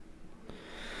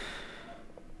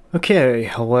Okay,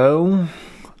 hello.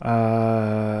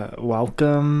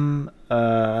 Welcome.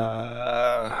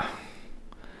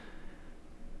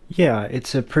 Yeah,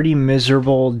 it's a pretty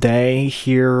miserable day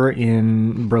here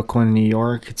in Brooklyn, New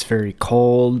York. It's very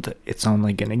cold. It's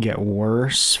only gonna get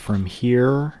worse from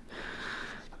here.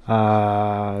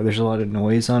 There's a lot of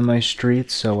noise on my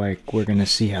street, so we're gonna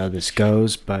see how this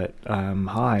goes. But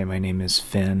hi, my name is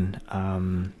Finn.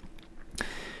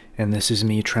 And this is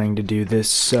me trying to do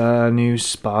this new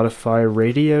Spotify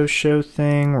radio show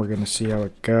thing. We're gonna see how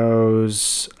it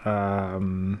goes.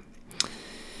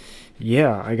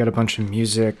 Yeah, I got a bunch of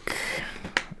music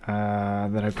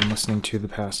that I've been listening to the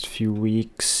past few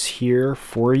weeks here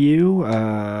for you.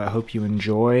 I hope you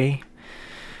enjoy.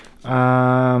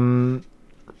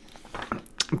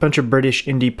 A bunch of British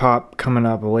indie pop coming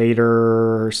up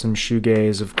later, some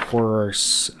shoegaze, of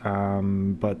course.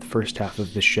 But the first half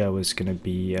of the show is going to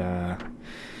be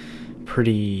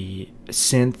pretty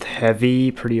synth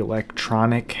heavy, pretty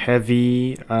electronic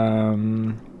heavy.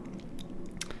 And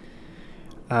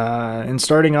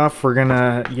starting off, we're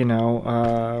gonna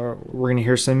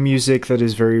hear some music that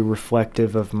is very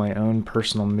reflective of my own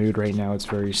personal mood right now. It's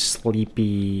very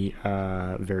sleepy,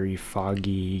 very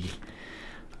foggy,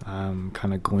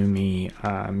 kind of gloomy.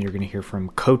 You're gonna hear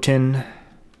from Koten,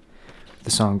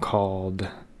 the song called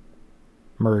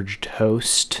 "Merged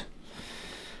Host,"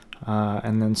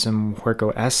 and then some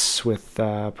Huerco S with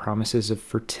 "Promises of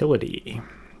Fertility."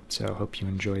 So I hope you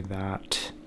enjoyed that.